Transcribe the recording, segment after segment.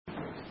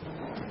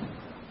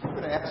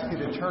ask you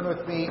to turn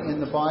with me in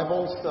the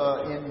Bibles,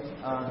 in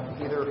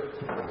either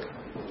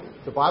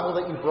the Bible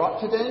that you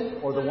brought today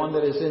or the one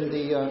that is in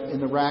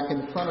the rack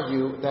in front of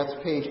you. That's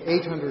page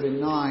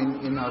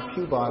 809 in our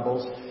Pew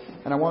Bibles.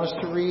 And I want us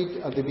to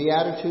read the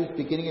Beatitudes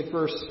beginning at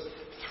verse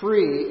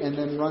 3 and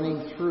then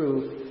running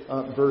through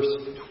verse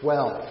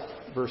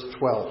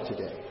 12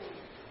 today.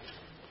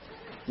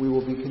 We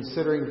will be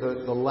considering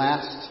the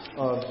last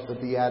of the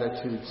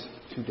Beatitudes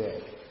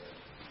today.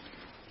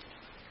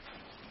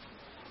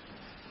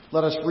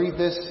 Let us read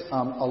this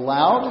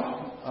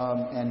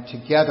aloud and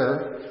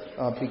together,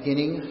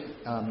 beginning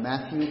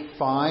Matthew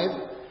 5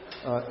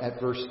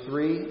 at verse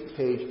 3,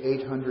 page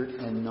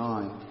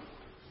 809.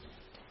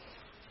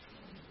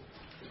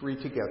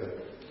 3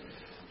 together.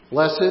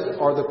 Blessed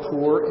are the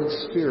poor in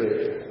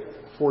spirit,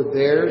 for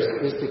theirs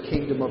is the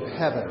kingdom of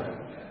heaven.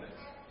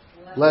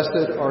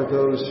 Blessed are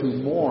those who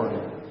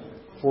mourn,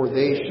 for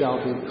they shall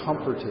be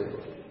comforted.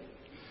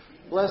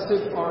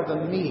 Blessed are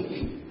the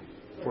meek,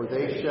 for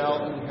they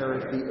shall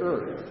inherit the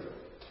earth.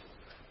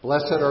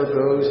 Blessed are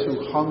those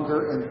who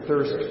hunger and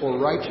thirst for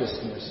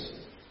righteousness,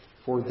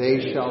 for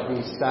they shall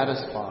be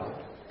satisfied.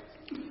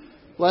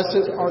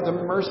 Blessed are the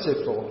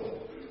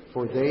merciful,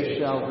 for they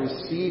shall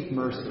receive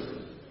mercy.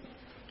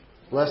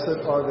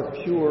 Blessed are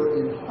the pure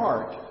in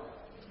heart,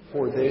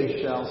 for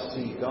they shall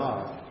see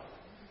God.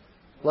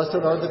 Blessed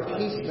are the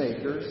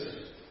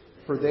peacemakers,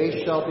 for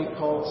they shall be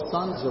called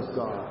sons of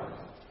God.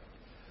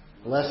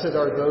 Blessed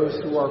are those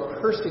who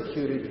are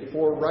persecuted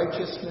for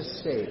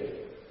righteousness'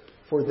 sake,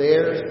 for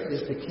theirs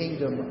is the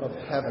kingdom of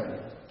heaven.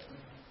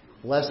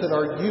 Blessed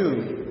are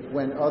you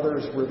when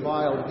others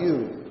revile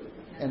you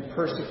and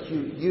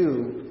persecute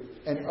you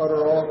and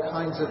utter all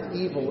kinds of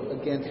evil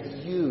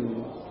against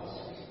you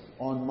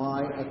on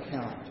my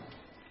account.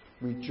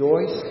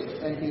 Rejoice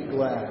and be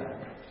glad,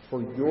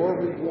 for your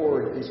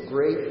reward is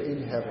great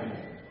in heaven,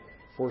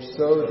 for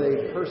so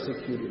they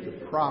persecuted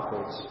the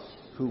prophets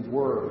who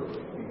were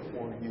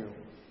before you.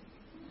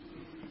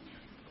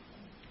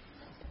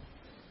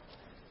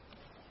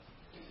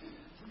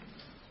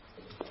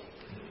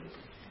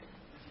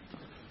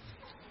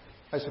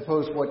 I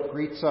suppose what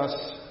greets us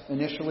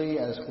initially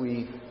as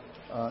we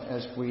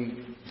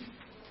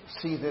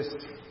see this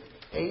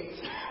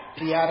 8th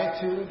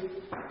beatitude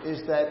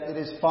is that it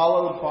is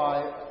followed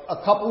by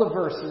a couple of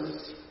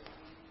verses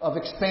of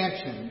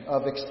expansion,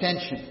 of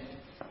extension.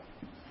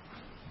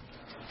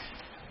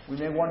 We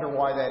may wonder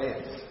why that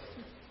is.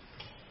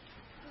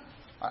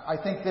 I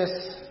think this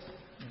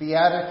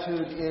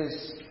beatitude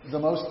is the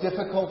most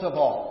difficult of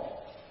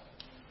all.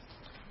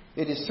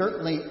 It is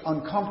certainly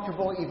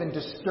uncomfortable, even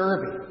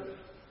disturbing.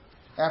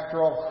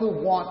 After all, who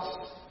wants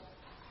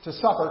to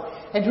suffer?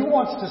 And who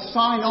wants to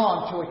sign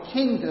on to a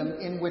kingdom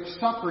in which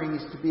suffering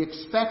is to be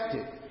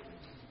expected?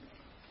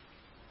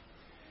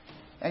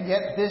 And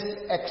yet this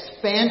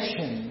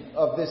expansion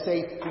of this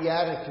 8th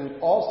beatitude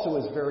also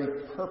is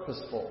very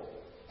purposeful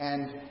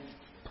and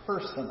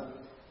personal.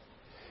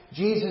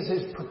 Jesus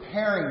is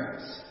preparing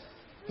us.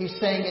 He's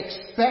saying,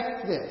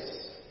 expect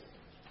this,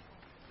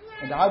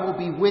 and I will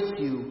be with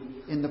you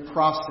in the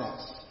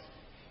process.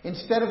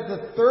 Instead of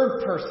the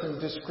third person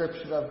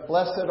description of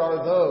blessed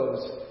are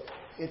those,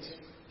 it's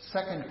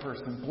second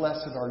person,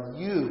 blessed are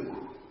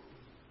you.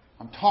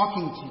 I'm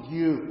talking to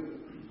you.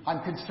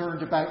 I'm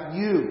concerned about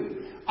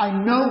you. I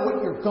know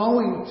what you're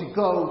going to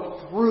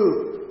go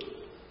through.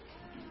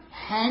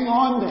 Hang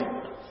on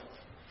there.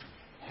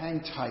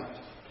 Hang tight.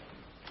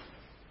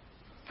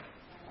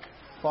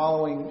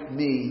 Following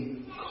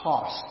me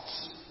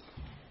costs.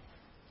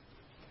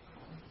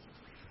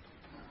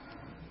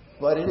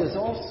 But it is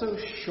also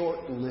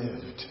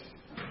short-lived.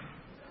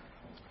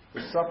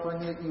 The suffering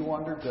that you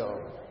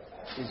undergo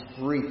is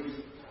brief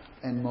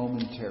and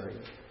momentary.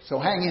 So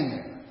hang in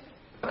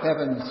there.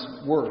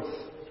 Heaven's worth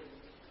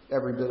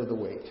every bit of the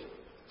wait.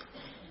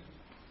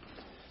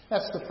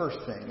 That's the first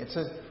thing.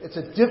 It's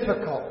a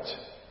difficult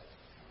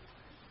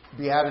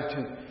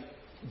beatitude.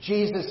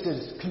 Jesus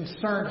is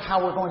concerned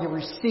how we're going to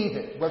receive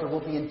it, whether we'll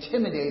be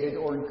intimidated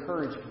or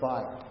encouraged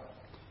by it.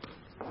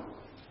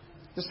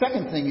 The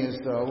second thing is,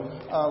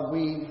 though,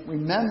 we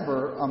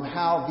remember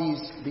how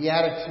these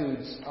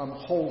Beatitudes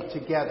hold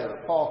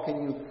together. Paul,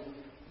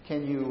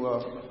 can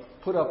you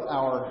put up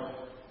our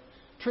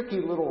tricky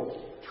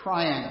little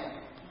triangle?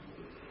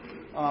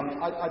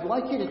 I'd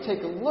like you to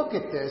take a look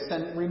at this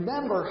and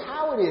remember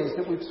how it is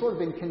that we've sort of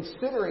been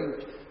considering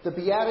the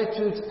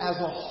Beatitudes as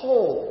a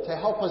whole to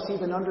help us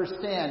even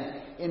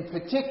understand, in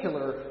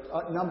particular,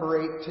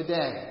 number 8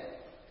 today.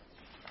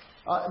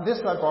 This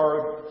I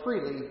borrowed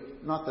freely,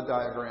 not the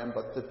diagram,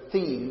 but the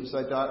themes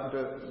I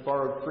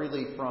borrowed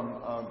freely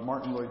from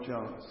Martin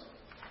Lloyd-Jones.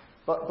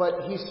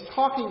 But he's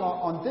talking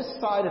on this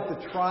side of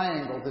the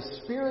triangle, the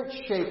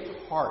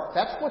spirit-shaped heart.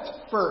 That's what's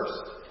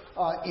first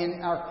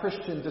in our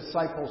Christian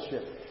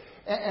discipleship.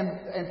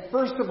 And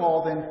first of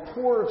all, then,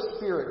 poor of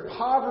spirit,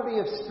 poverty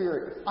of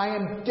spirit. I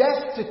am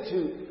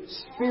destitute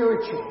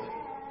spiritually.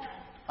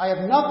 I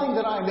have nothing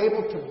that I am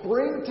able to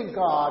bring to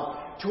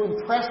God to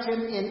impress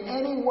Him in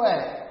any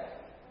way.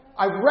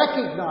 I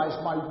recognize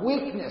my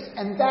weakness,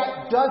 and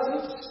that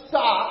doesn't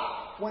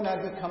stop when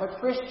I become a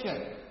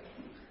Christian.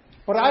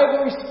 But I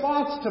have a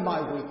response to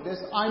my weakness.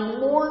 I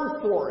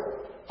mourn for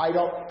it. I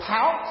don't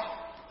pout.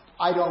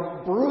 I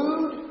don't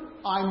brood.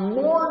 I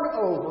mourn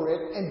over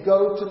it and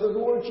go to the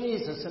Lord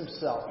Jesus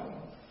himself.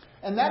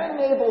 And that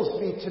enables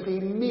me to be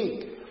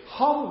meek,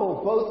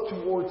 humble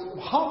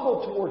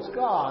towards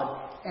God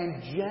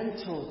and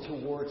gentle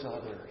towards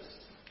others.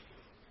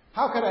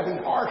 How could I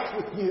be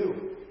harsh with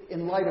you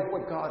in light of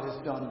what God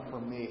has done for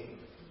me?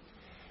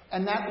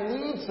 And that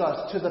leads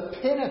us to the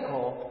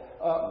pinnacle,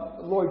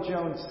 Lloyd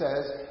Jones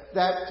says,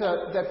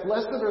 that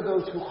blessed are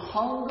those who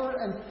hunger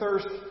and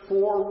thirst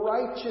for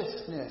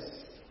righteousness.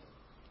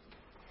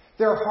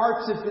 Their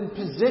hearts have been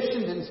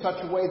positioned in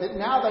such a way that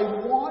now they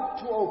want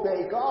to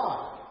obey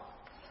God.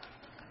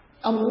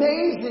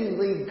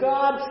 Amazingly,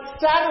 God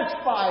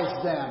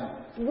satisfies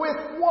them with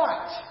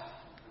what?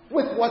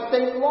 With what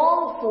they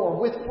long for,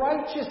 with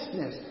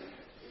righteousness.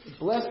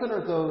 Blessed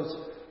are those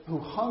who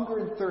hunger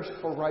and thirst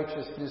for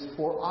righteousness,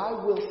 for I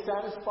will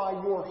satisfy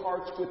your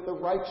hearts with the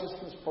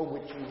righteousness for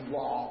which you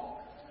long.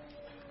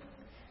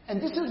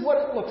 And this is what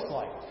it looks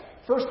like.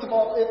 First of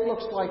all, it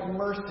looks like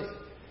mercy.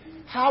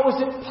 How is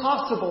it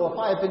possible, if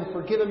I have been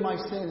forgiven my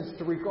sins,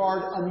 to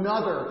regard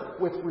another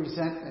with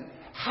resentment?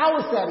 How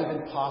is that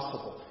even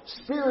possible?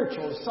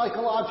 Spiritually,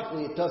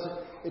 psychologically, it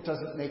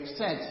doesn't make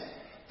sense.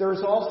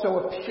 There's also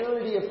a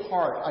purity of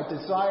heart. I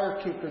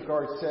desire,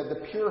 Kierkegaard said,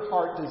 the pure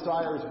heart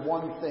desires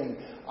one thing.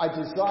 I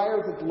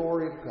desire the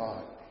glory of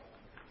God.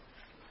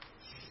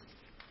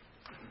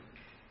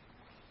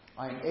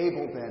 I am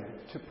able then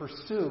to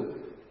pursue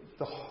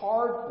the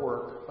hard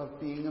work of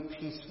being a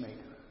peacemaker.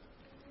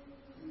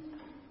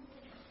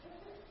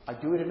 I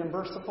do it in a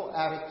merciful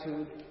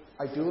attitude.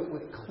 I do it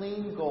with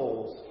clean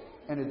goals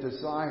and a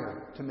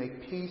desire to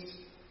make peace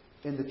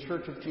in the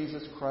Church of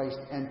Jesus Christ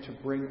and to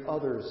bring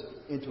others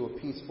into a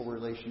peaceful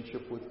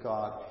relationship with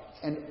God.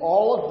 And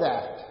all of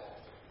that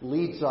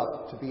leads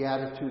up to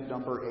beatitude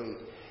number 8.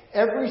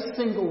 Every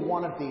single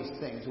one of these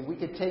things, and we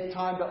could take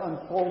time to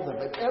unfold them,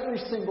 but every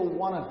single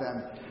one of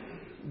them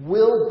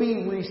will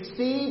be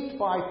received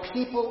by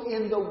people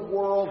in the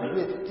world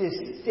with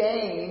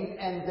disdain,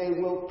 and they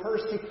will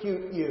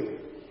persecute you.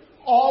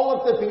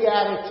 All of the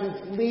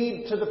Beatitudes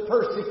lead to the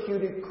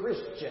persecuted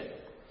Christian.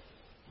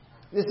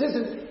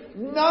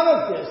 None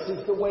of this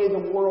is the way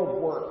the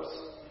world works.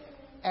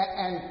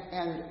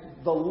 And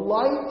the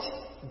light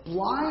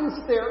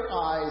blinds their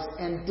eyes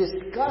and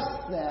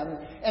disgusts them,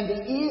 and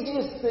the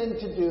easiest thing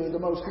to do, the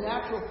most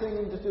natural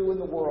thing to do in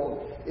the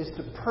world, is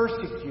to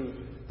persecute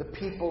the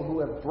people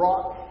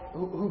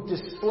who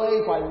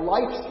display by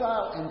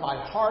lifestyle and by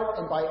heart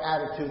and by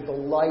attitude the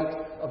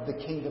light of the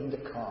kingdom to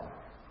come.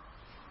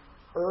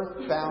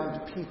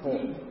 Earthbound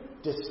people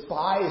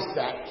despise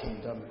that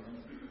kingdom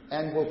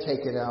and will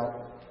take it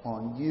out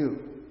on you.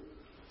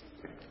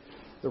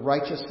 The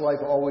righteous life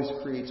always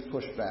creates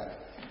pushback.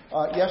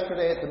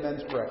 Yesterday at the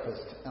men's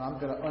breakfast, and I'm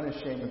going to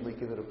unashamedly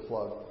give it a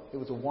plug, it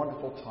was a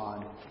wonderful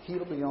time.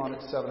 He'll be on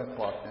at 7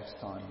 o'clock next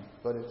time,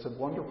 but it's a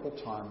wonderful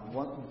time,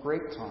 one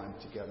great time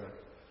together,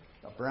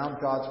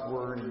 around God's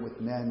Word and with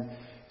men.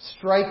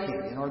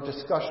 Striking, in our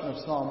discussion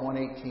of Psalm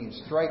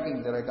 118,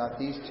 striking that I got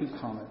these two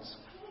comments.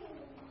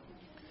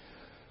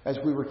 As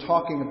we were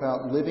talking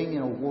about living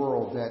in a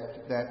world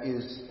that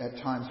is at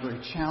times very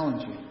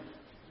challenging,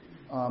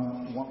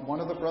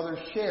 one of the brothers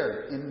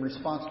shared in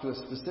response to a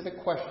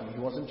specific question. He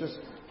wasn't just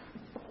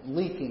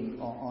leaking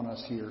on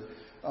us here,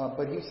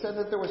 but he said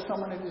that there was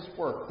someone at his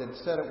work that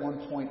said at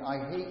one point, "I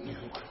hate you."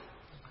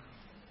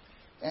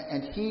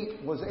 And he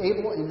was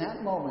able in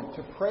that moment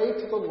to pray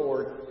to the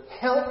Lord,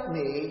 "Help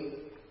me."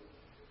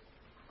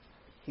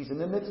 He's in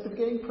the midst of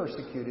getting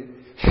persecuted.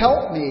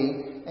 "Help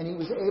me." And he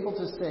was able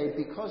to say,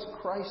 "Because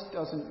Christ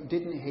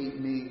didn't hate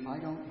me, I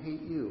don't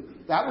hate you."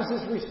 That was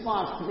his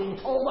response to being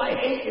told, "I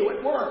hate you"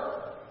 at work.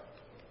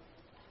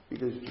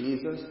 Because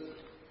Jesus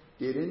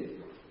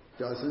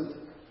doesn't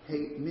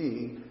hate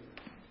me,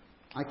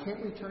 I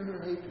can't return your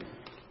hatred.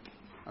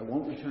 I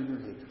won't return your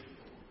hatred.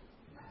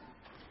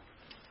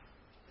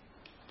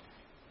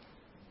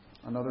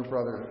 Another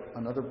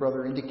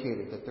brother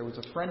indicated that there was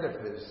a friend of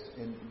his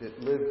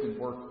that lived and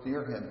worked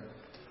near him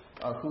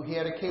who he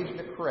had occasion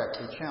to correct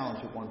or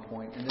challenge at one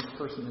point, and this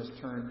person has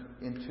turned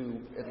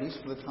into, at least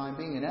for the time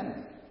being, an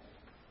enemy,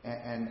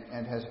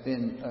 and has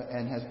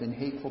been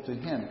hateful to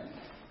him.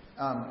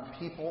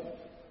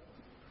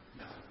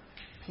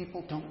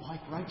 People don't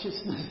like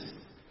righteousness.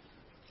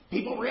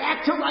 People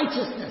react to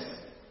righteousness.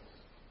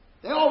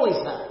 They always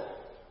have.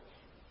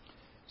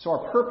 So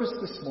our purpose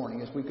this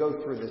morning, as we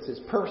go through this, is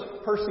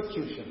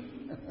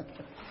persecution.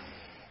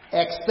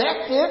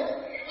 Expect it.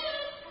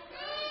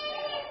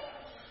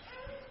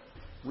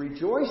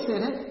 Rejoice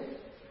in it.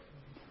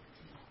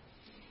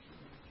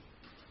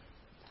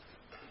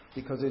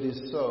 Because it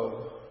is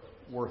so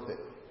worth it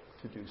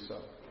to do so.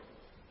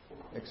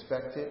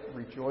 Expect it.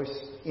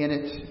 Rejoice in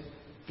it.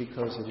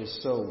 Because it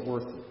is so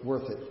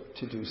worth it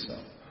to do so.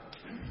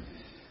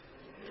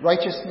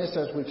 Righteousness,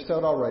 as we've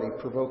said already,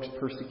 provokes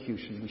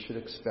persecution. We should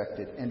expect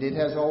it. And it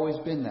has always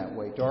been that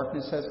way.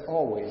 Darkness has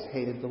always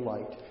hated the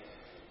light.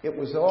 It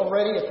was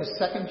already at the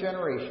second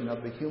generation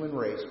of the human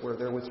race where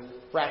there was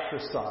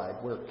fratricide,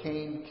 where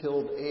Cain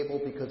killed Abel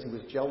because he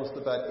was jealous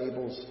about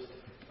Abel's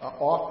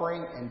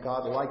offering, and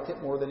God liked it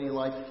more than he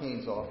liked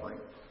Cain's offering.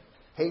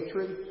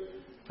 Hatred,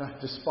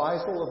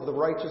 despisal of the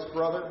righteous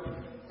brother,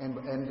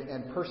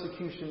 and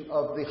persecution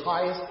of the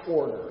highest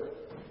order.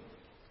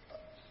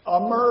 A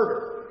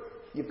murder.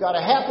 You've got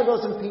a half a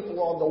dozen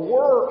people in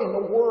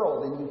the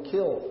world, and you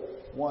kill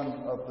one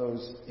of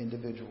those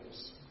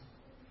individuals.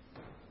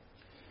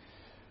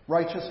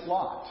 Righteous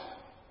Lot.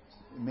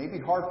 It may be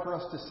hard for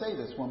us to say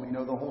this when we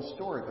know the whole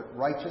story, but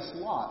righteous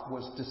Lot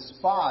was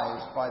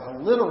despised by the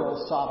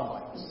literal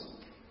Sodomites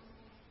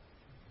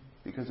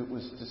because it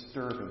was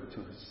disturbing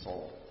to his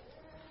soul.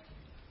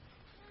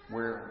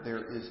 Where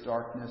there is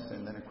darkness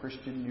and then a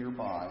Christian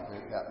nearby,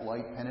 that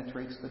light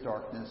penetrates the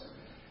darkness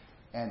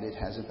and it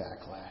has a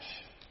backlash.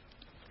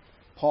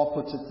 Paul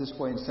puts it this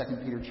way in 2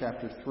 Peter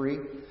chapter 3.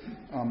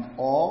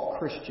 All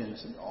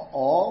Christians,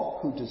 all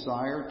who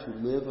desire to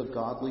live a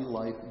godly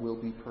life will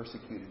be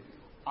persecuted.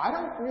 I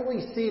don't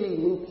really see any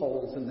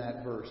loopholes in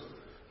that verse.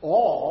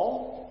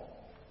 All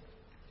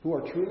who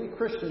are truly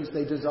Christians,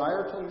 they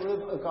desire to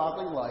live a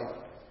godly life,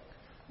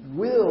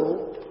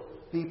 will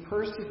be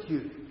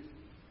persecuted.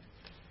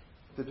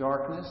 The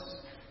darkness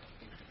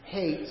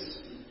hates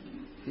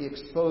the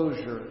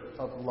exposure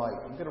of light.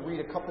 I'm going to read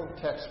a couple of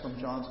texts from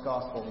John's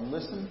Gospel and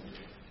listen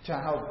to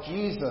how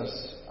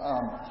Jesus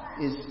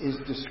is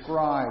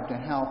described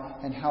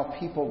and how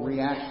people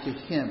react to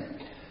him.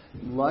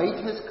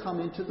 Light has come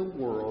into the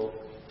world,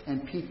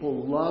 and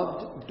people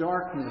loved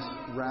darkness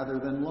rather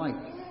than light,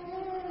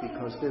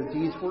 because their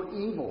deeds were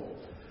evil.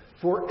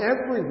 For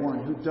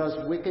everyone who does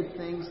wicked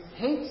things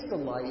hates the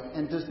light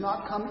and does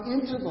not come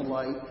into the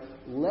light,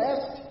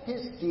 lest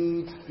his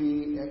deeds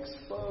be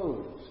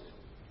exposed.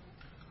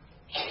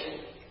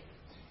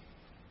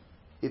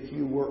 If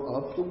you were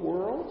of the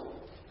world,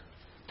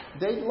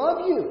 they'd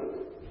love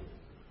you.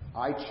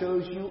 I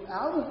chose you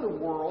out of the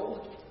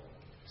world,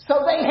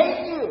 so they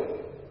hate you.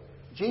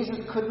 Jesus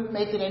couldn't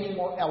make it any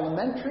more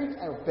elementary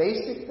or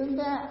basic than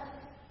that.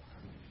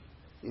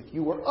 If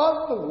you were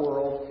of the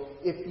world,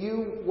 if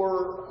you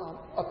were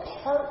a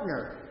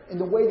partner in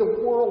the way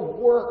the world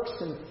works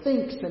and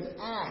thinks and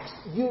acts,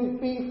 you'd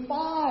be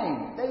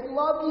fine. They'd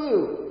love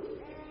you.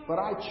 But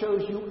I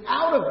chose you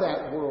out of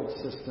that world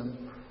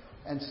system,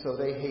 and so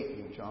they hate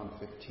you. John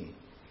 15.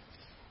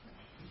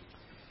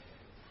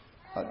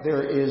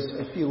 There is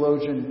a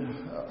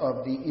theologian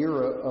of the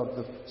era of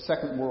the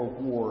Second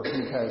World War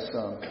who has,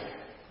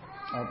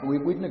 we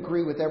wouldn't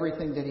agree with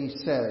everything that he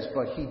says,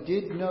 but he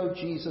did know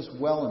Jesus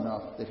well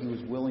enough that he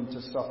was willing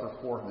to suffer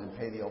for him and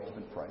pay the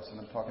ultimate price. And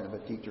I'm talking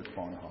about Dietrich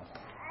Bonhoeffer.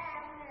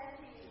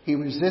 He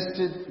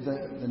resisted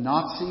the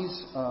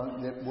Nazis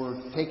that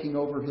were taking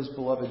over his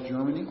beloved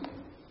Germany.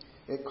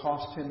 It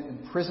cost him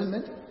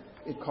imprisonment.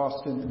 It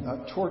cost him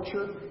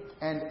torture.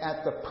 And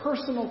at the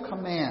personal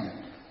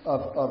command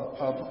of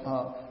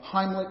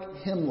Heinrich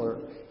Himmler,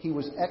 he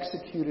was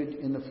executed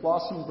in the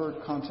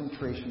Flossenburg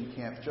concentration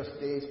camp just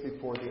days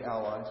before the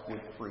Allies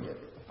would free it.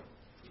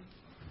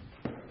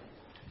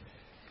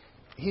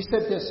 He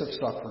said this of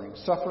suffering.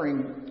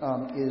 Suffering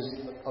is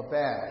a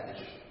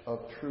badge of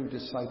true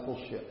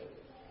discipleship.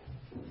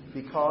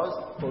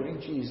 Because,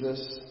 quoting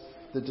Jesus,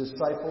 the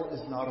disciple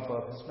is not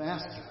above his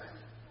master.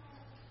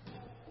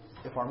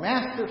 If our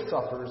master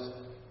suffers,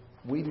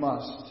 we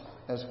must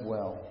as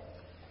well.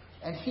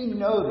 And he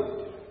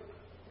noted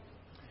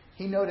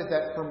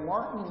that for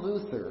Martin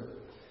Luther,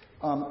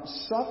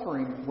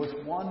 suffering was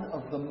one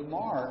of the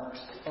marks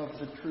of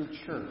the true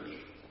church.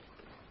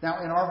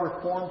 Now, in our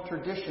Reformed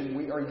tradition,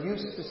 we are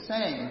used to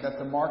saying that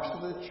the marks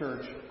of the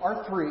church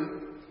are three.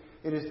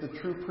 It is the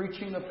true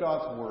preaching of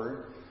God's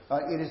Word,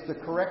 it is the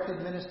correct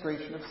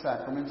administration of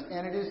sacraments,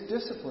 and it is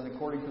discipline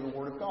according to the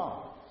Word of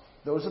God.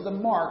 Those are the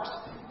marks,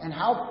 and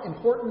how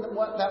important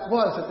that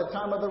was at the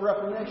time of the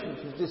Reformation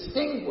to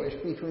distinguish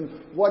between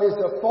what is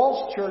a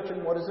false church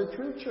and what is a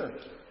true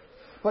church.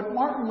 But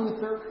Martin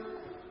Luther,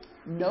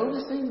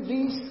 noticing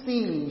these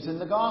themes in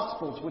the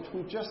Gospels, which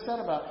we've just said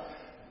about,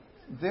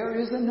 there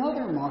is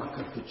another mark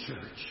of the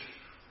church,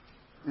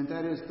 and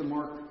that is the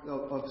mark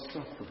of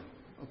suffering,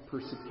 of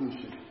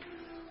persecution.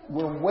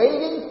 We're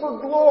waiting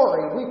for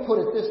glory. We put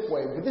it this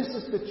way, but this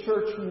is the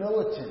church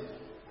militant.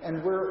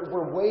 And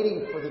we're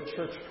waiting for the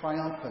church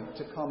triumphant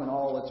to come in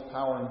all its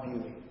power and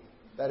beauty.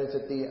 That is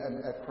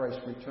at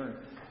Christ's return.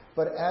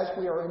 But as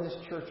we are in this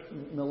church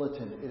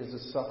militant, it is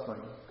a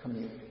suffering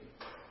community.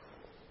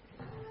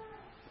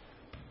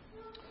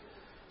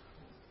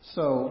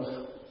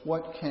 So,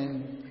 what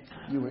can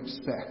you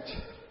expect?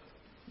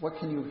 What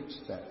can you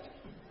expect?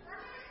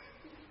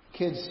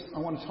 Kids, I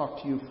want to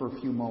talk to you for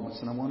a few moments,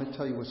 and I want to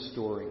tell you a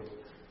story.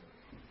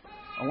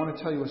 I want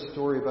to tell you a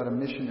story about a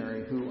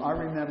missionary who I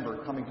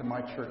remember coming to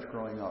my church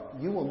growing up.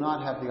 You will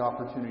not have the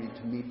opportunity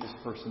to meet this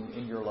person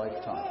in your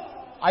lifetime.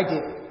 I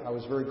did. I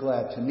was very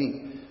glad to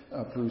meet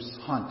Bruce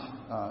Hunt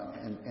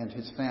and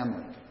his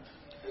family.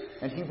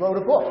 And he wrote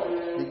a book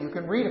that you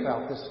can read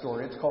about this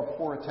story. It's called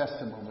For a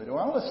Testimony. I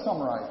want to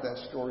summarize that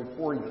story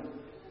for you.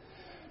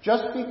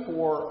 Just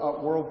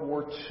before World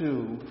War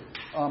II,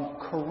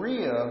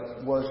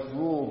 Korea was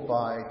ruled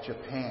by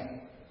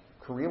Japan.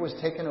 Korea was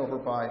taken over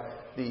by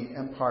the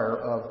Empire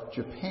of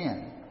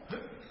Japan.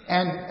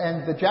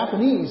 And the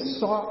Japanese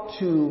sought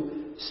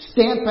to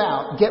stamp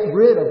out, get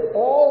rid of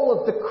all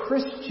of the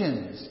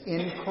Christians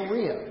in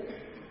Korea.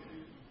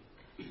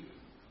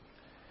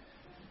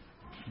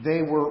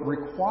 They were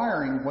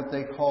requiring what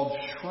they called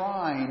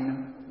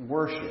shrine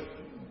worship.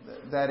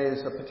 That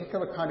is, a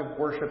particular kind of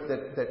worship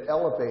that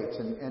elevates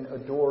and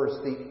adores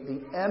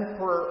the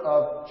Emperor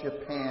of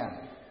Japan.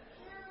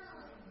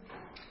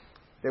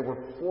 They were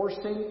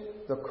forcing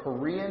the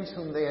Koreans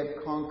whom they had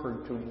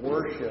conquered to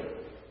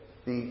worship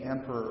the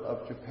Emperor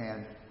of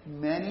Japan.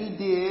 Many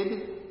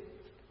did,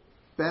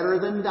 better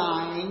than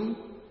dying.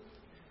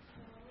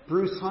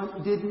 Bruce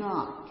Hunt did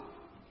not.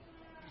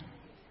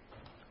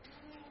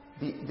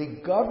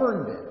 The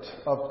government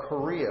of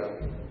Korea,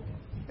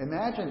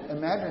 imagine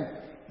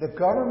the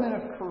government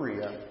of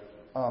Korea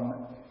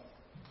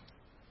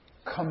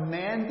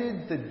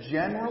commanded the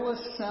General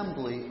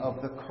Assembly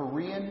of the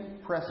Korean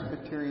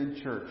Presbyterian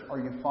Church. Are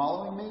you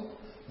following me?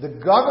 The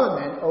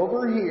government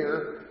over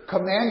here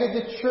commanded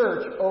the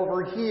church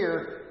over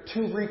here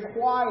to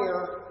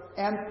require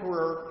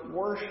emperor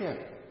worship.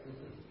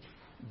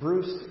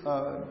 Bruce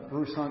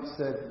Hunt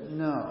said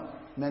no.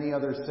 Many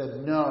others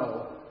said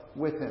no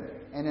with him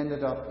and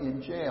ended up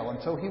in jail. And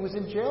so he was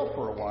in jail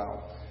for a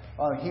while.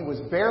 He was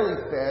barely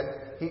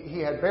fed.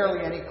 He had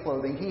barely any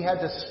clothing. He had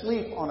to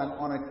sleep on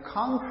a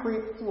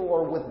concrete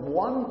floor with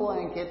one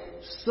blanket,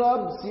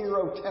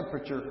 sub-zero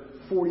temperature,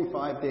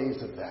 45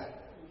 days of that.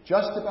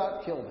 Just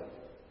about killed him.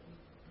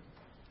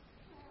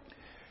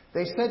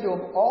 They said to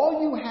him,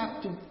 all you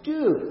have to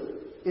do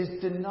is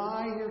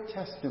deny your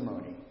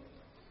testimony.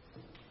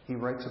 He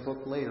writes a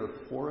book later,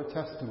 For a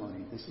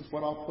Testimony. This is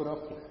what I'll put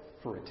up with.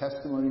 For a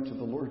testimony to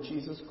the Lord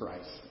Jesus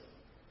Christ.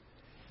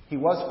 He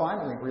was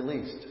finally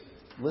released.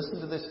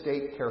 Listen to this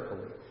date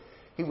carefully.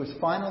 He was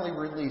finally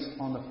released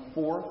on the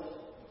 4th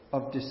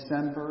of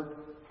December,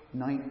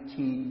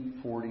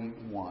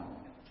 1941.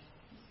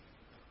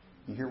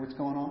 You hear what's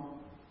going on?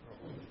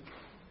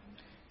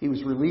 He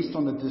was released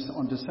on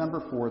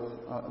December 4th,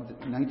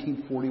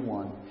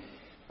 1941.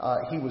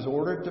 He was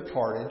ordered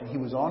departed. He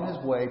was on his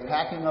way,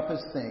 packing up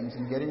his things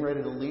and getting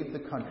ready to leave the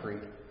country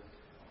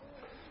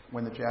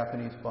when the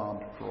Japanese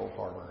bombed Pearl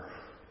Harbor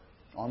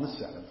on the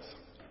 7th.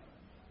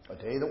 A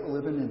day that will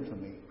live in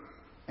infamy,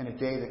 and a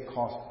day that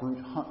cost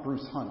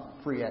Bruce Hunt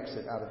free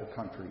exit out of the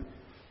country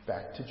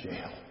back to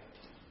jail.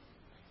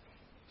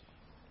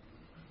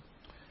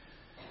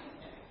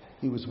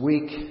 He was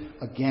weak,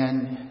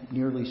 again,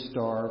 nearly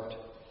starved,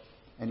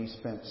 and he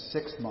spent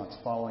 6 months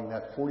following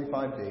that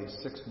 45 days,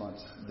 6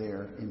 months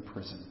there in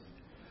prison.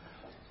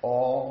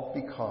 All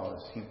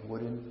because he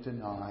wouldn't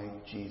deny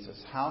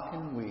Jesus. How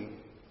can we,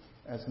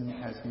 as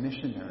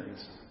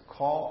missionaries,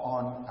 call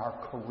on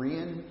our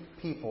Korean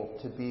people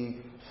to be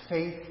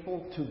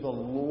faithful to the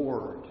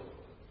Lord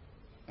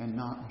and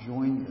not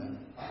join them?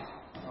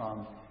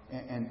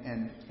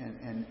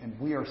 And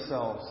we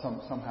ourselves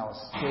somehow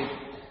escape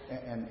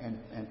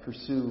and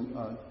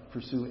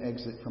pursue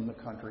exit from the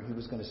country. He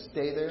was going to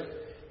stay there.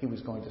 He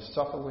was going to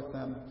suffer with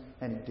them,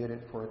 and he did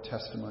it for a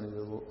testimony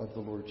of the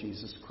Lord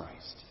Jesus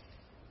Christ.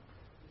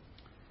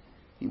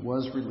 He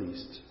was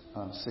released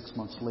 6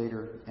 months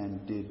later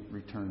and did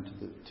return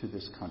to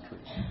this country.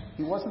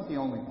 He wasn't the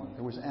only one.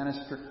 There was Anna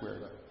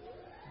Strickwerda.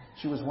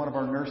 She was one of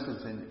our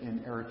nurses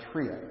in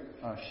Eritrea.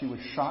 She was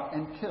shot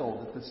and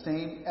killed at the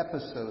same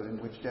episode in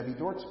which Debbie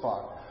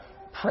Dortzbach,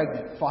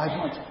 pregnant, 5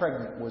 months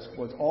pregnant,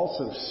 was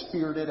also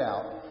spirited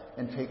out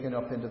and taken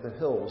up into the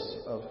hills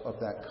of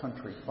that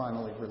country,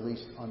 finally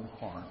released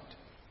unharmed.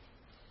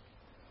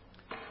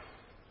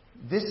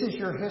 This is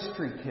your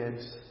history,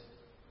 kids.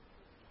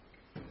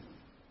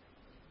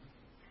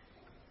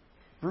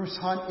 Bruce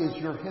Hunt is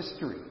your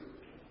history.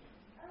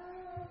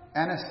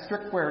 Anna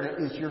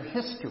Strickwerda is your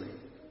history.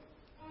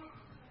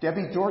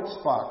 Debbie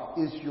Dortzbach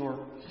is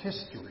your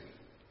history.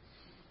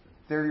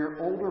 They're your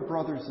older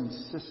brothers and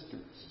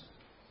sisters.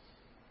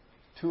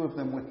 2 of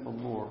them with the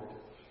Lord.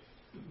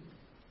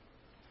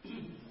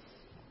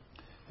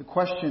 The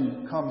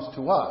question comes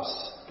to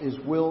us is,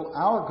 will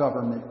our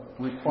government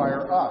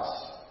require us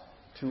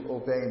to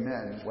obey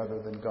men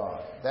rather than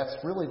God? That's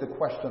really the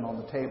question on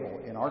the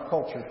table in our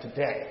culture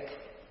today.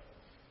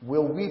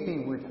 Will we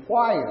be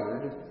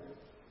required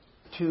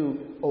to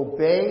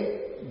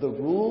obey the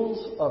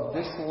rules of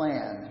this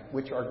land,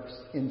 which are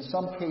in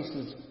some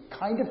cases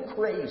kind of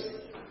crazy,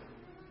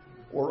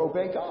 or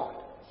obey God?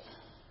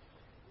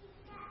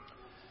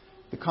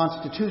 The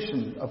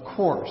Constitution, of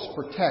course,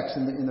 protects,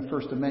 in the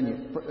First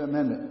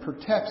Amendment,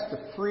 protects the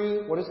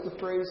free, what is the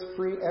phrase?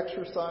 Free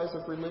exercise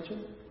of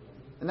religion?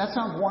 And that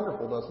sounds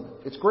wonderful, doesn't it?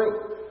 It's great.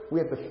 We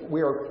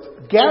are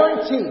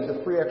guaranteed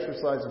the free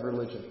exercise of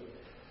religion.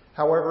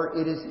 However,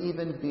 it is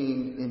even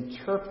being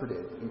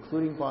interpreted,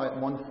 including by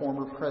one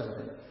former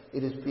president,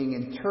 it is being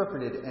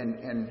interpreted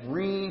and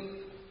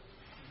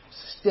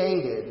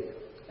restated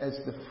as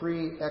the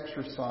free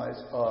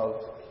exercise of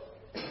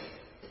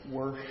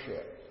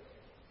worship.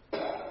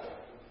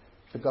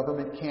 The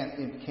government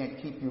can't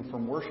keep you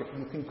from worship.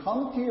 You can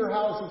come to your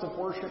houses of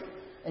worship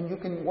and you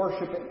can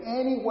worship in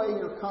any way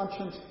your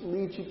conscience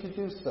leads you to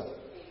do so.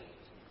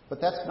 But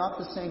that's not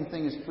the same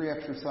thing as free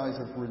exercise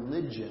of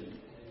religion.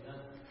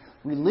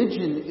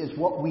 Religion is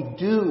what we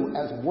do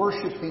as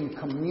worshiping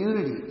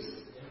communities.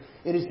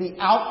 It is the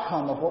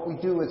outcome of what we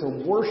do as a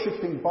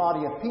worshiping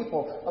body of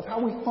people, of how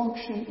we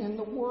function in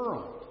the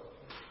world.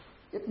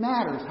 It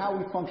matters how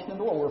we function in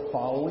the world. We're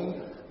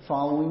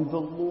following the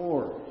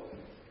Lord.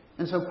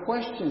 And so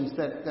questions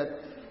that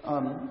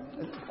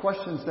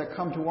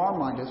come to our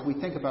mind as we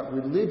think about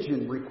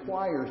religion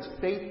requires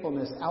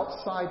faithfulness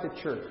outside the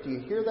church. Do you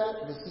hear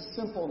that? This is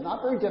simple,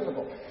 not very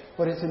difficult,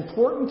 but it's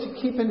important to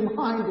keep in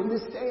mind in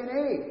this day and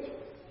age.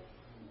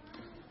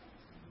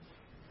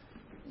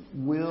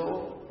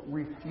 Will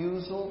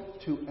refusal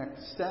to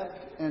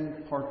accept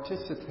and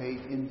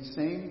participate in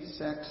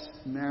same-sex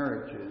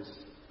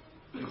marriages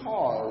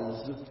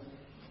cause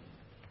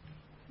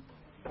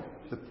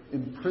the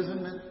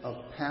imprisonment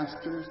of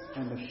pastors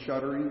and the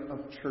shuttering of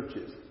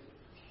churches?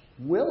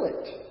 Will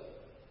it?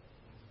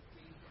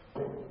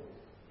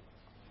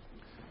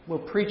 Will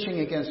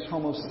preaching against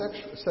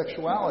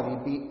homosexuality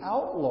be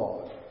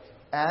outlawed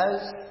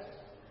as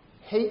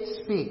hate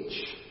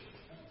speech?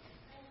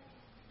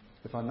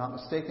 If I'm not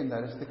mistaken,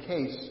 that is the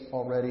case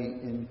already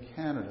in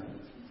Canada.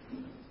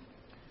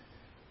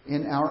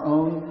 In our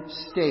own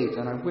state,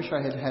 and I wish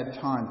I had had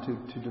time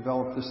to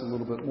develop this a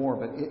little bit more,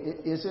 but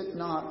is it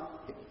not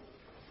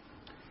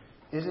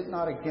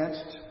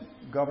against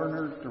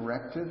governor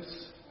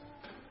directives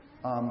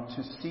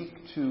to seek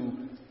to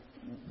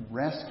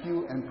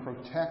rescue and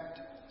protect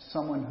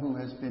someone who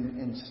has been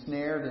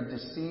ensnared and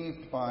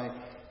deceived by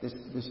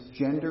this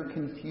gender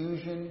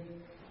confusion,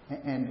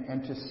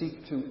 and to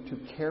seek to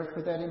care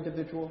for that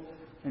individual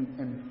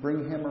and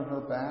bring him or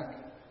her back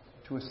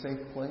to a safe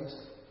place?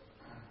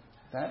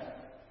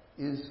 That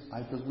is,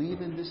 I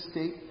believe, in this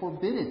state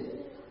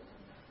forbidden.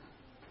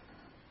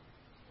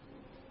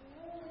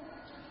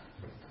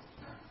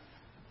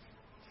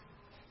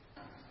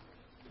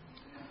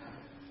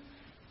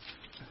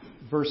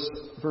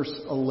 Verse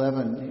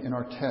 11 in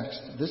our text,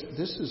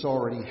 this is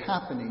already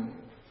happening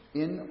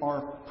in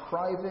our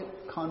private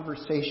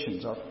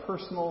conversations, our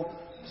personal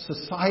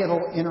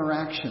societal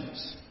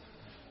interactions.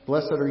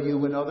 Blessed are you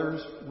when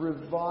others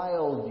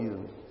revile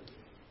you.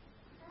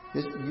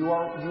 You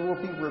will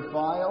be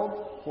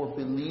reviled for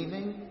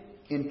believing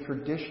in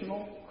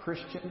traditional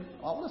Christian,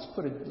 let's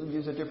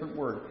use a different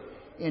word,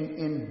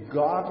 in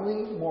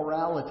godly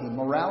morality,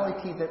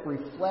 morality that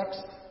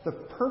reflects the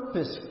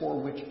purpose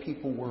for which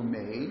people were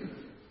made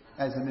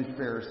as image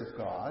bearers of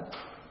God.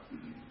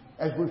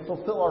 As we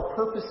fulfill our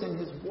purpose in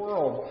His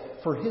world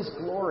for His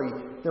glory,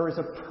 there is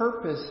a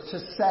purpose to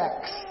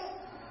sex,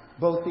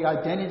 both the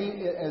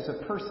identity as a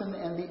person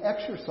and the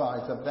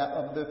exercise of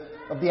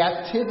the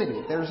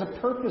activity. There's a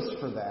purpose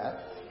for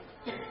that,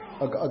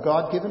 a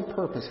God-given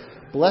purpose.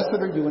 Blessed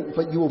are you,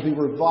 but you will be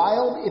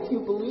reviled if you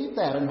believe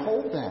that and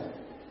hold that.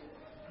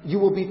 You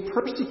will be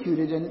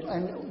persecuted and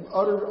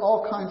utter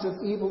all kinds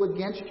of evil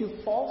against you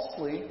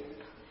falsely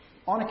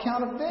on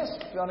account of this,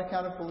 on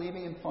account of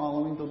believing and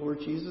following the Lord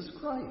Jesus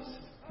Christ.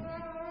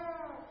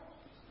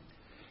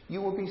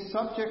 You will be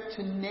subject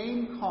to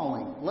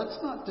name-calling. Let's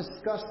not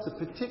discuss the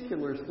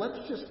particulars.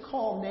 Let's just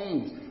call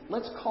names.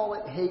 Let's call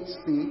it hate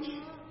speech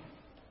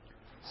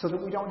so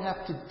that we don't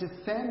have to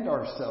defend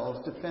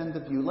ourselves, defend the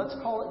view. Let's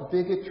call it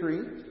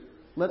bigotry.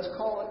 Let's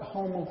call it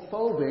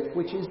homophobic,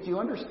 which is, do you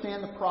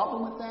understand the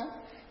problem with that?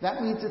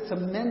 That means it's a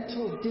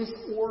mental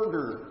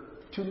disorder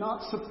to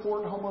not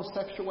support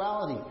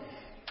homosexuality.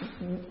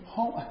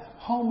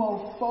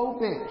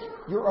 Homophobic.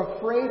 You're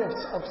afraid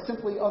of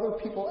simply other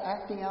people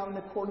acting out in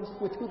accordance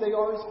with who they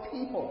are as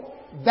people.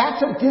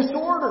 That's a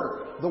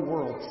disorder, the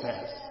world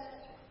says.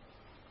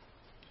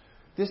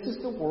 This is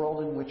the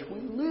world in which we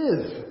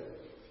live.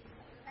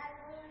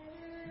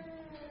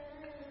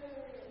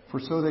 For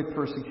so they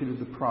persecuted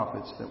the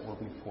prophets that were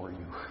before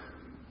you.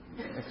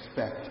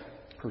 Expect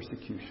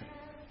persecution.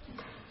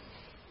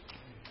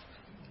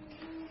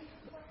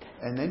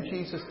 And then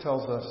Jesus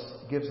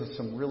gives us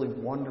some really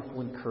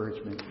wonderful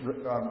encouragement.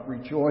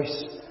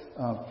 Rejoice,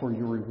 for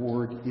your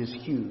reward is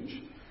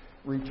huge.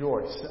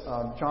 Rejoice.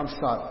 John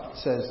Stott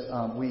says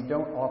we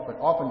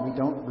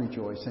don't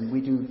rejoice, and we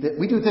do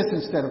this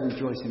instead of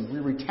rejoicing. We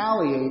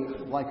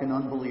retaliate like an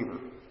unbeliever.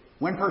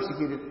 When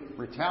persecuted,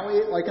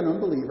 retaliate like an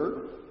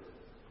unbeliever,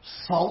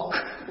 sulk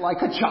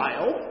like a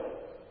child.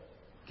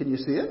 Can you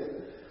see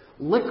it?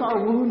 Lick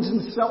our wounds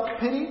in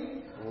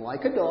self-pity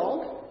like a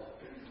dog.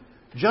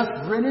 Just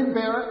grin and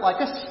bear it like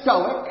a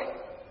stoic,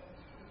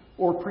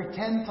 or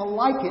pretend to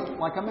like it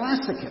like a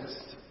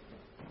masochist.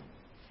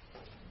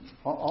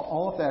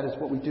 All of that is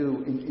what we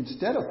do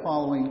instead of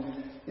following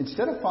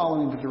instead of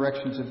following the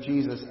directions of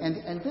Jesus,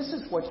 and this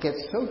is what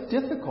gets so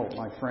difficult,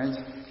 my friends.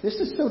 This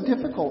is so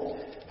difficult.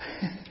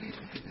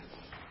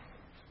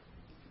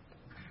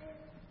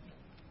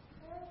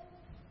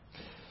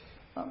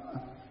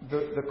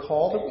 The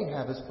call that we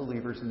have as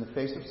believers in the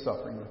face of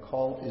suffering, the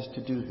call is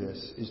to do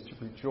this, is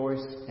to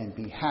rejoice and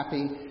be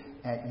happy,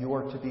 and you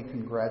are to be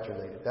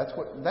congratulated. That's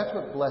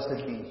what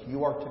blessed means.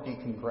 You are to be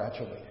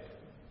congratulated.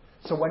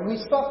 So when we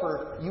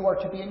suffer, you are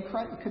to be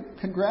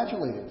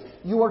congratulated.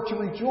 You are to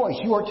rejoice.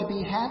 You are to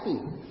be happy.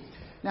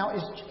 Now,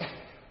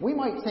 we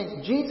might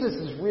think Jesus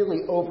is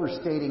really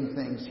overstating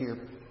things here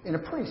in a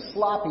pretty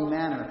sloppy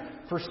manner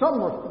for some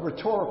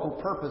rhetorical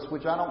purpose,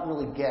 which I don't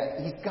really get.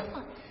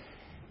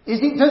 Does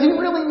he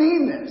really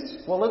mean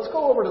this? Well, let's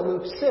go over to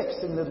Luke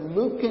 6 in the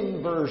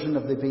Lucan version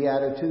of the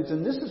Beatitudes,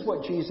 and this is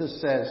what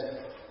Jesus says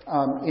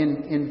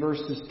in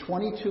verses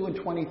 22 and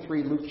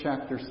 23, Luke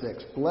chapter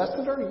 6.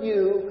 Blessed are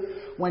you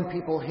when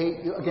people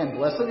hate you. Again,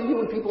 blessed are you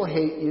when people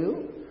hate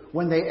you,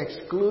 when they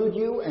exclude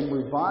you and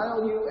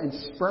revile you and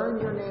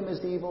spurn your name as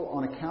evil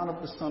on account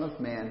of the Son of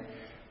Man.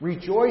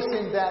 Rejoice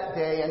in that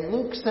day. And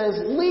Luke says,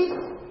 leap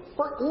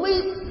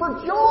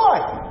for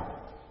joy.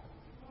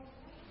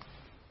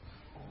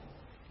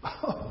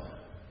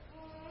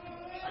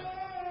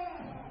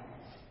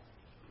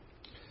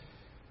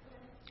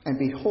 And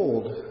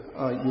behold,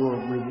 your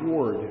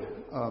reward,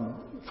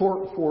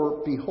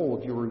 for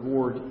behold, your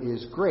reward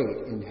is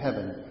great in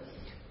heaven,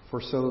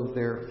 for so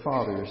their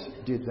fathers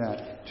did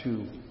that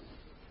to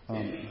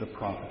the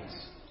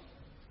prophets.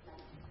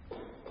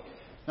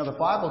 Now, the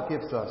Bible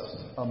gives us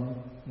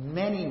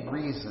many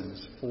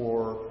reasons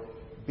for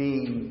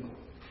being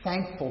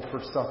thankful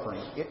for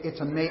suffering. It's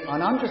amazing,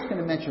 and I'm just going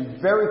to mention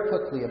very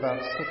quickly about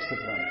 6 of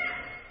them.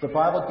 The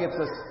Bible gives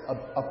us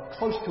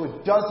close to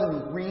a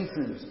dozen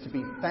reasons to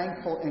be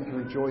thankful and to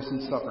rejoice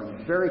in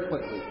suffering. Very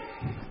quickly.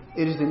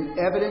 It is an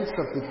evidence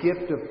of the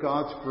gift of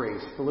God's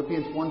grace.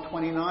 Philippians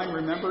 1:29,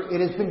 remember, it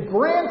has been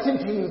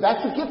granted to you.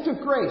 That's a gift of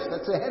grace.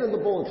 That's the head of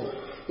the bulletin.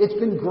 It's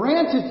been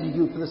granted to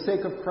you for the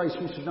sake of Christ.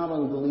 You should not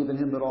only believe in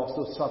Him, but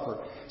also suffer.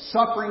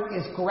 Suffering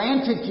is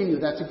granted to you.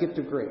 That's a gift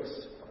of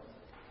grace.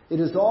 It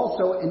is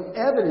also an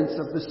evidence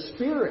of the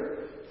Spirit.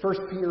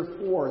 1 Peter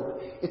 4.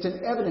 It's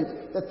an evidence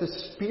that the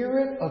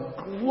Spirit of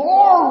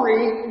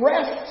glory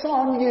rests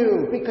on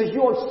you because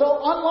you're so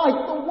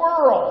unlike the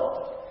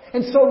world.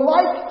 And so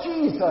like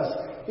Jesus,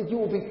 that you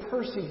will be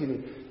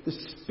persecuted. The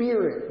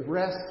Spirit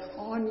rests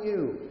on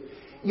you.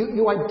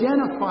 You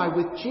identify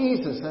with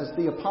Jesus as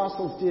the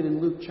apostles did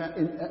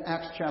in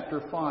Acts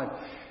chapter 5.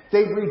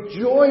 They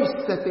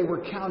rejoiced that they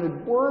were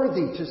counted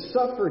worthy to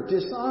suffer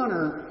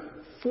dishonor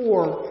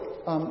for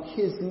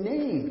His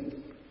name.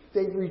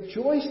 They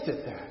rejoiced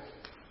at that.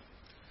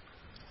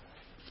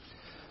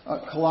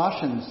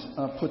 Colossians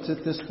puts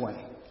it this way.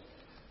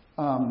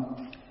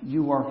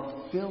 You are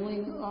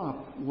filling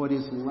up what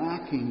is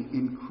lacking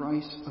in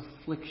Christ's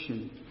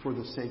affliction for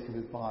the sake of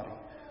His body.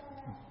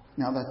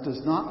 Now, that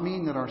does not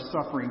mean that our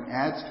suffering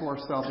adds to our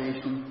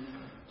salvation,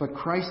 but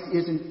Christ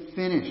isn't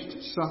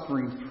finished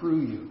suffering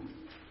through you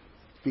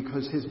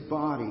because His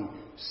body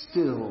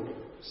still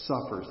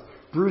suffers.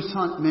 Bruce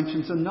Hunt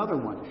mentions another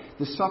one.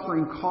 The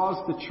suffering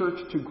caused the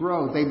church to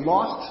grow. They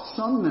lost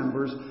some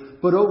members,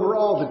 but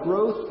overall the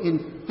growth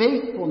in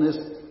faithfulness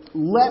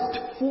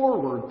leapt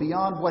forward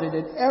beyond what it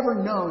had ever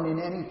known in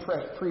any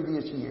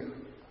previous year.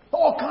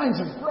 All kinds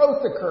of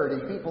growth occurred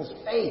in people's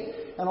faith,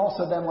 and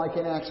also then, like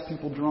in Acts,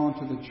 people drawn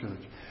to the church.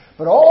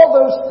 But all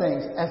those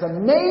things, as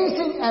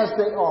amazing as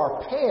they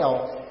are,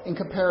 pale in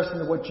comparison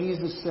to what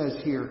Jesus says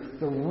here,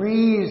 the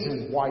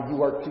reason why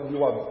you are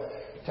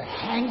to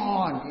hang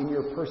on in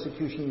your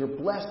persecution. You're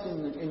blessed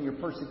in your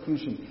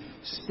persecution.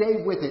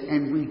 Stay with it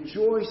and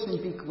rejoice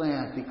and be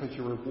glad because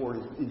your reward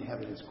in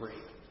heaven is great.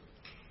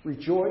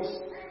 Rejoice.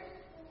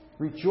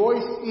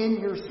 Rejoice in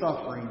your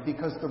suffering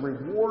because the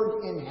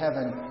reward in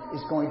heaven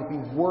is going to be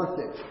worth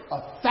it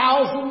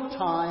 1,000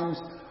 times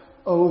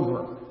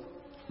over.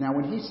 Now,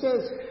 when he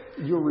says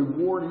your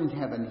reward in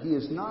heaven, he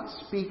is not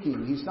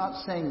speaking. He's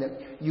not saying that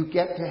you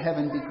get to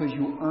heaven because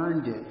you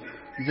earned it,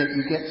 that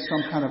you get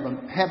some kind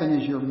of heaven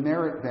is your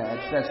merit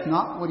badge. That's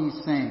not what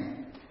he's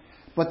saying.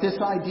 But this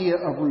idea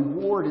of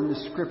reward in the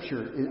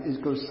Scripture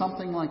goes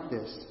something like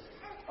this.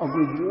 A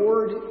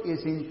reward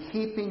is in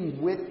keeping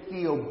with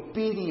the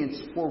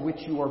obedience for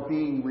which you are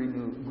being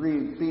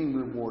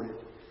rewarded.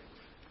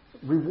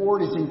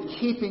 Reward is in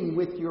keeping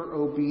with your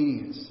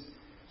obedience.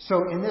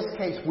 So in this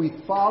case, we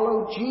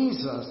follow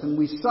Jesus and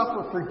we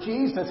suffer for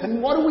Jesus.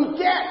 And what do we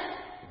get?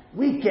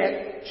 We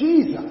get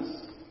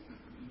Jesus.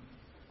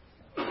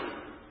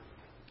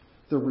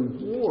 The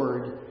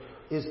reward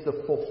is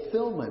the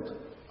fulfillment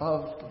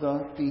of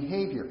the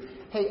behavior.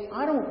 Hey,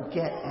 I don't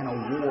get an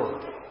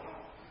award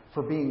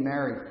for being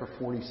married for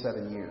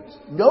 47 years.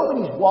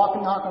 Nobody's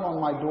knocking on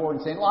my door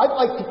and saying, well, I'd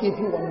like to give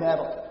you a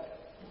medal.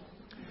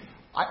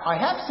 I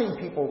have seen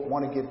people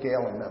want to give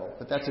Gail a medal,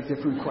 but that's a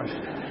different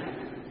question.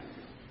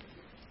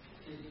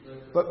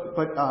 But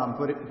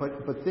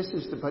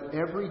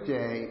every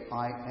day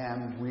I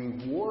am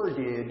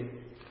rewarded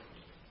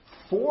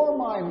for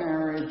my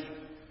marriage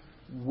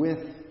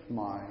with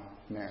my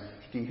marriage.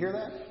 Do you hear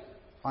that?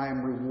 I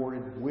am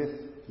rewarded with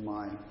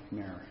my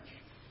marriage.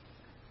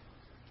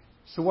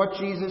 So what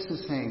Jesus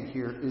is saying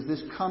here is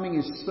this coming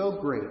is so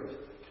great,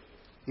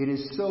 it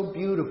is so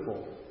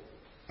beautiful,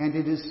 and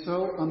it is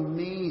so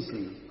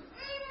amazing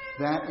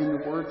that, in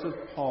the words of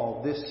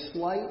Paul, this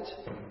slight,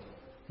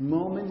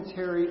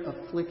 momentary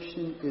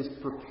affliction is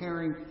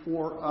preparing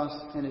for us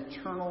an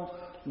eternal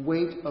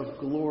weight of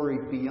glory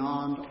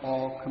beyond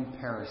all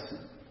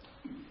comparison.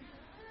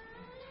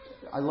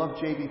 I love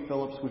J.B.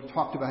 Phillips. We've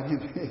talked about him.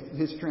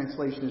 His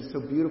translation is so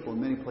beautiful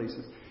in many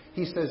places.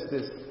 He says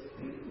this: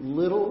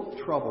 little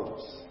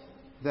troubles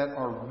that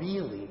are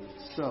really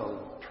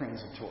so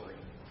transitory.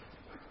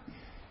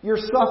 You're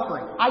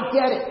suffering. I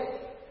get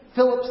it.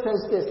 Phillips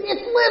says this: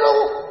 it's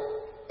little,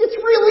 it's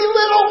really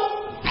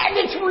little, and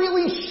it's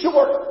really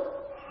short.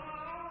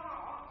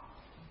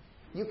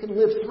 You can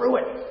live through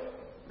it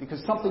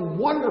because something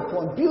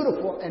wonderful and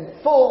beautiful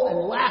and full and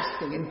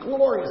lasting and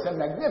glorious and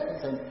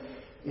magnificent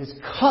is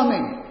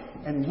coming.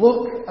 And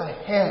look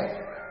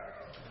ahead.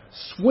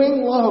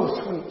 Swing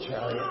low, sweet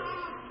chariot.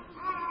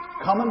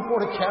 Coming for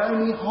to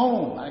carry me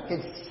home. I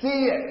can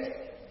see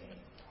it.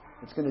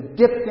 It's going to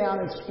dip down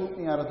and swoop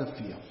me out of the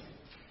field.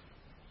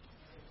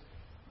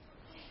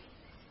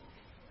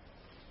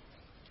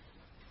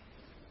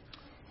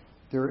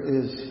 There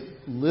is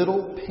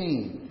little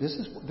pain.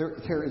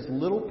 There is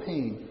little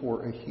pain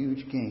for a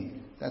huge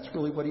gain. That's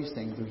really what he's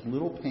saying. There's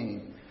little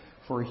pain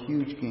for a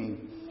huge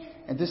gain.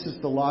 And this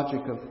is the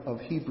logic of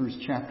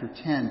Hebrews chapter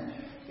 10.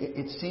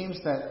 It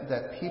seems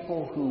that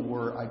people who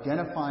were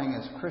identifying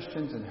as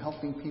Christians and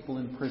helping people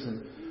in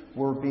prison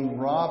were being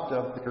robbed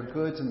of their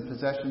goods and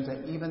possessions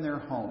and even their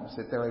homes.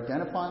 That they're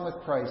identifying with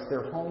Christ,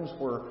 their homes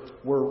were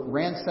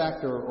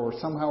ransacked or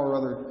somehow or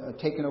other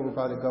taken over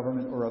by the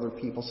government or other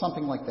people,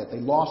 something like that.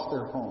 They lost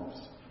their homes.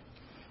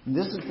 And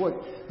this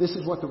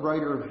is what the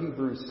writer of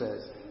Hebrews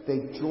says.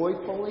 They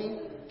joyfully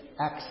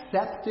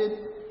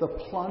accepted the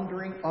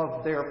plundering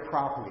of their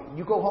property.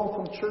 You go home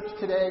from church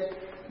today,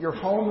 your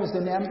home is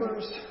in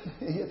embers.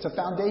 It's a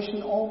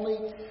foundation only.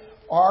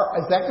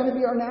 Is that going to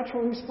be our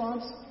natural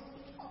response?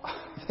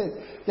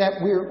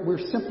 That we're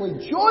simply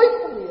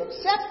joyfully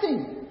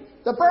accepting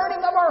the burning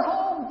of our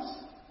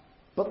homes.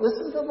 But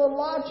listen to the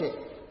logic.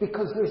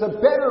 Because there's a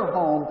better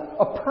home,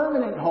 a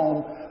permanent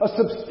home, a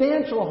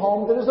substantial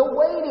home that is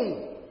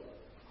awaiting.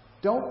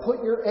 Don't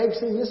put your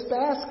eggs in this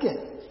basket.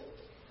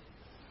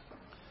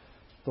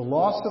 The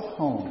loss of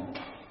home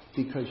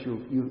because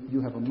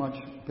you have a much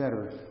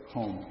better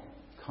home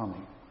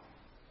coming.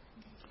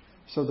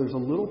 So there's a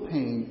little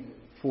pain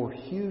for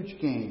huge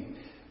gain.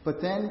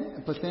 But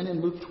then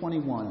in Luke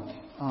 21,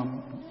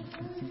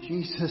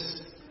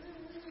 Jesus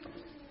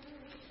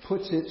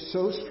puts it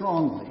so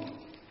strongly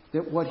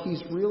that what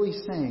he's really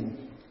saying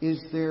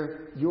is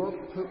your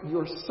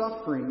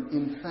suffering,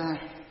 in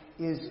fact,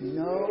 is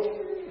no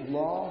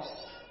loss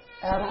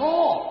at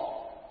all.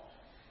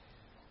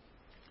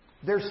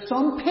 There's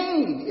some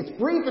pain. It's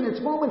brief and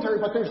it's momentary,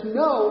 but there's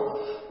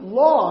no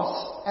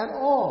loss at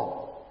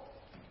all.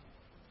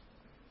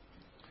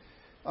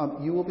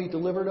 You will be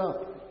delivered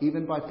up,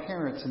 even by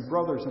parents and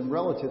brothers and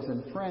relatives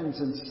and friends,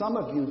 and some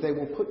of you they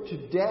will put to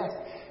death.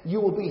 You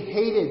will be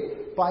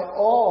hated by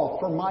all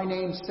for my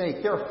name's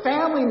sake. There are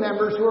family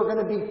members who are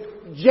going to be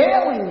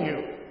jailing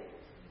you.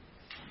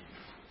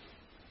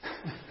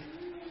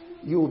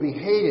 You will be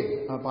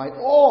hated by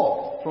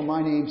all for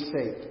my name's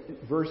sake.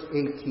 Verse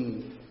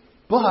 18.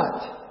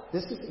 But,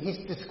 he's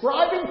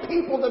describing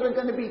people that are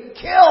going to be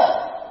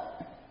killed.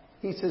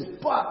 He says,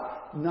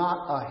 but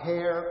not a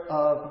hair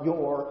of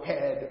your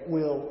head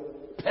will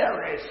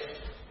perish.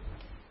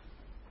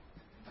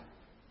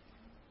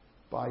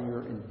 By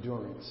your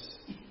endurance,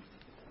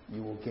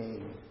 you will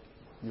gain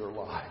your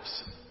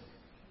lives.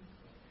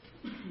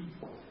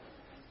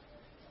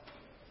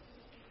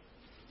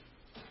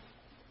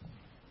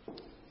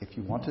 If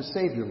you want to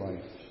save your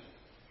life,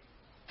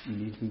 you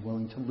need to be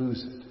willing to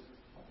lose it.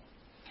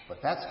 But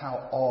that's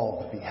how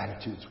all the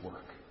Beatitudes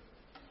work.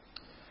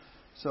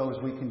 So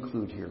as we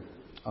conclude here,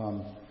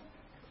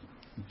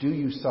 do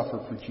you suffer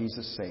for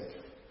Jesus' sake?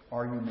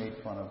 Are you made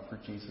fun of for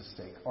Jesus'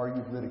 sake? Are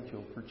you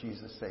ridiculed for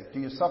Jesus' sake? Do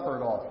you suffer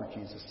at all for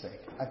Jesus' sake?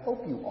 I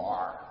hope you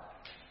are.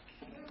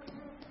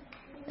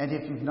 And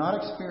if you've not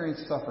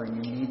experienced suffering,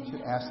 you need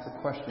to ask the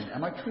question,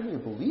 am I truly a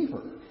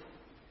believer?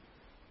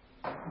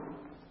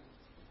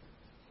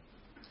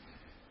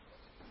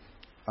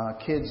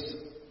 Kids,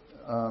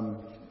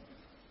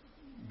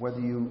 whether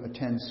you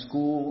attend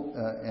school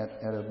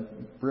at a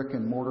brick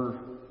and mortar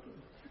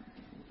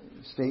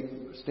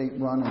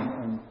state-run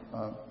and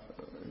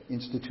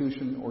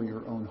institution, or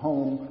your own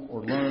home,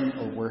 or learn,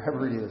 or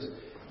wherever it is,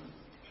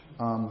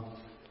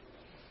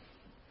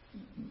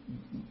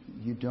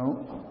 you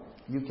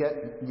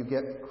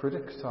get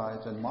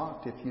criticized and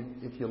mocked if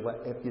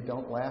you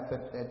don't laugh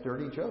at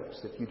dirty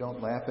jokes, if you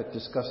don't laugh at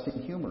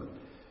disgusting humor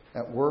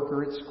at work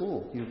or at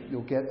school.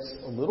 You'll get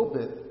a little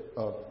bit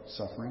of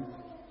suffering.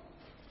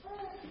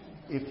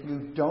 If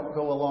you don't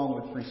go along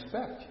with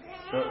respect,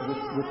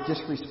 with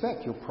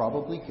disrespect, you'll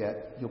probably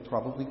get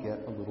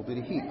a little bit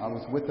of heat. I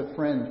was with a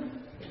friend.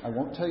 I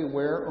won't tell you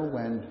where or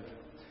when.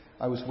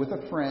 I was with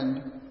a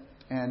friend,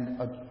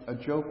 and a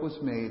joke was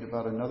made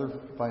by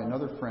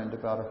another friend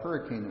about a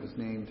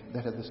hurricane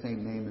that had the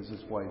same name as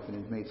his wife,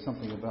 and he made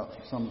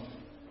some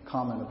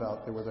comment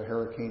about there was a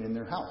hurricane in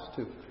their house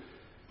too.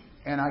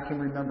 And I can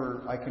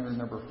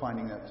remember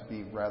finding that to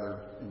be rather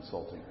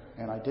insulting.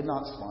 And I did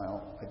not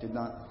smile. I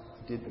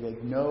did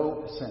make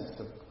no sense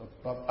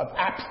of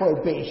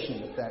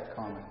approbation at that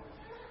comment.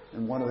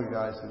 And one of the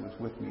guys that was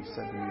with me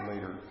said to me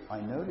later, "I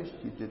noticed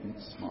you didn't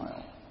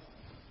smile."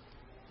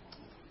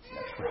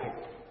 That's right.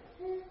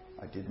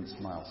 I didn't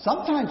smile.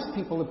 Sometimes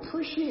people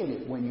appreciate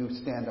it when you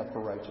stand up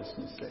for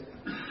righteousness' sake.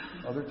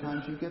 Other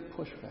times you get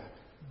pushback.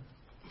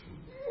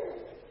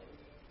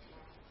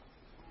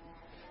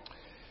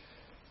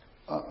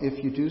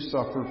 If you do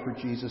suffer for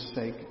Jesus'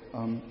 sake,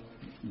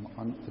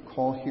 the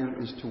call here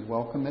is to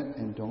welcome it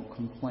and don't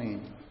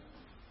complain.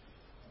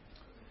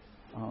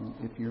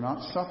 If you're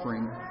not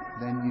suffering,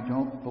 then you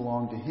don't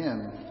belong to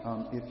Him.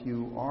 If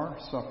you are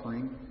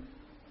suffering,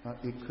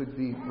 it could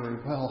be very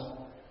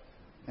well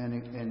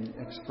an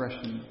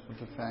expression of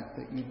the fact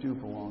that you do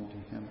belong to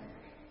Him.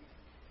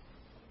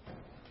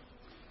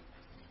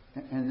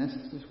 And this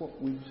is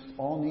what we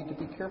all need to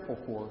be careful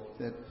for,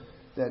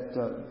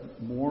 that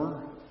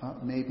more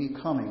may be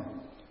coming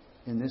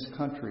in this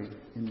country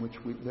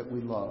that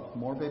we love.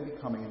 More may be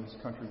coming in this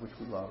country which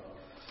we love.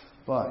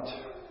 But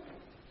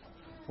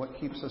what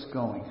keeps us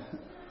going?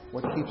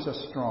 What keeps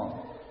us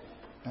strong?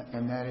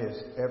 And that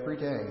is, every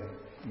day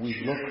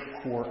we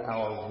look for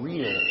our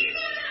real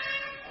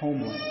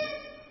homeland,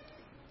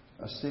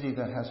 a city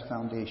that has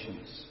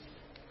foundations,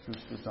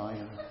 whose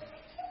designer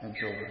and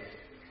builder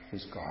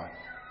is God.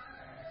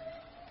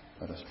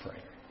 Let us pray.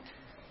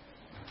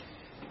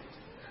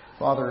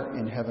 Father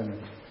in heaven,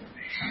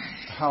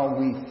 how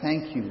we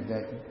thank you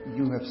that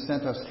you have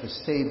sent us the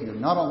Savior,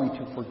 not only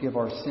to forgive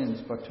our sins,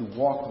 but to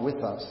walk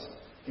with us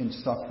in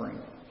suffering.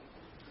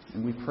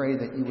 And we pray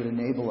that you would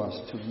enable us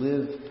to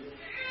live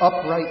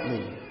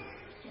uprightly,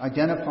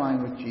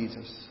 identifying with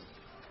Jesus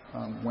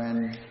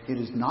when it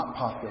is not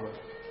popular,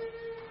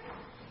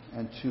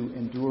 and to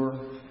endure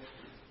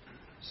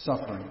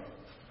suffering,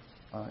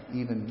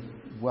 even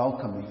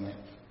welcoming it,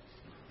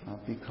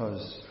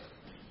 because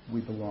we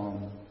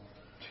belong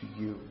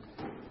to you.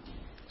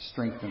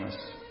 Strengthen us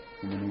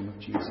in the name of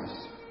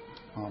Jesus.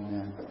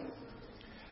 Amen.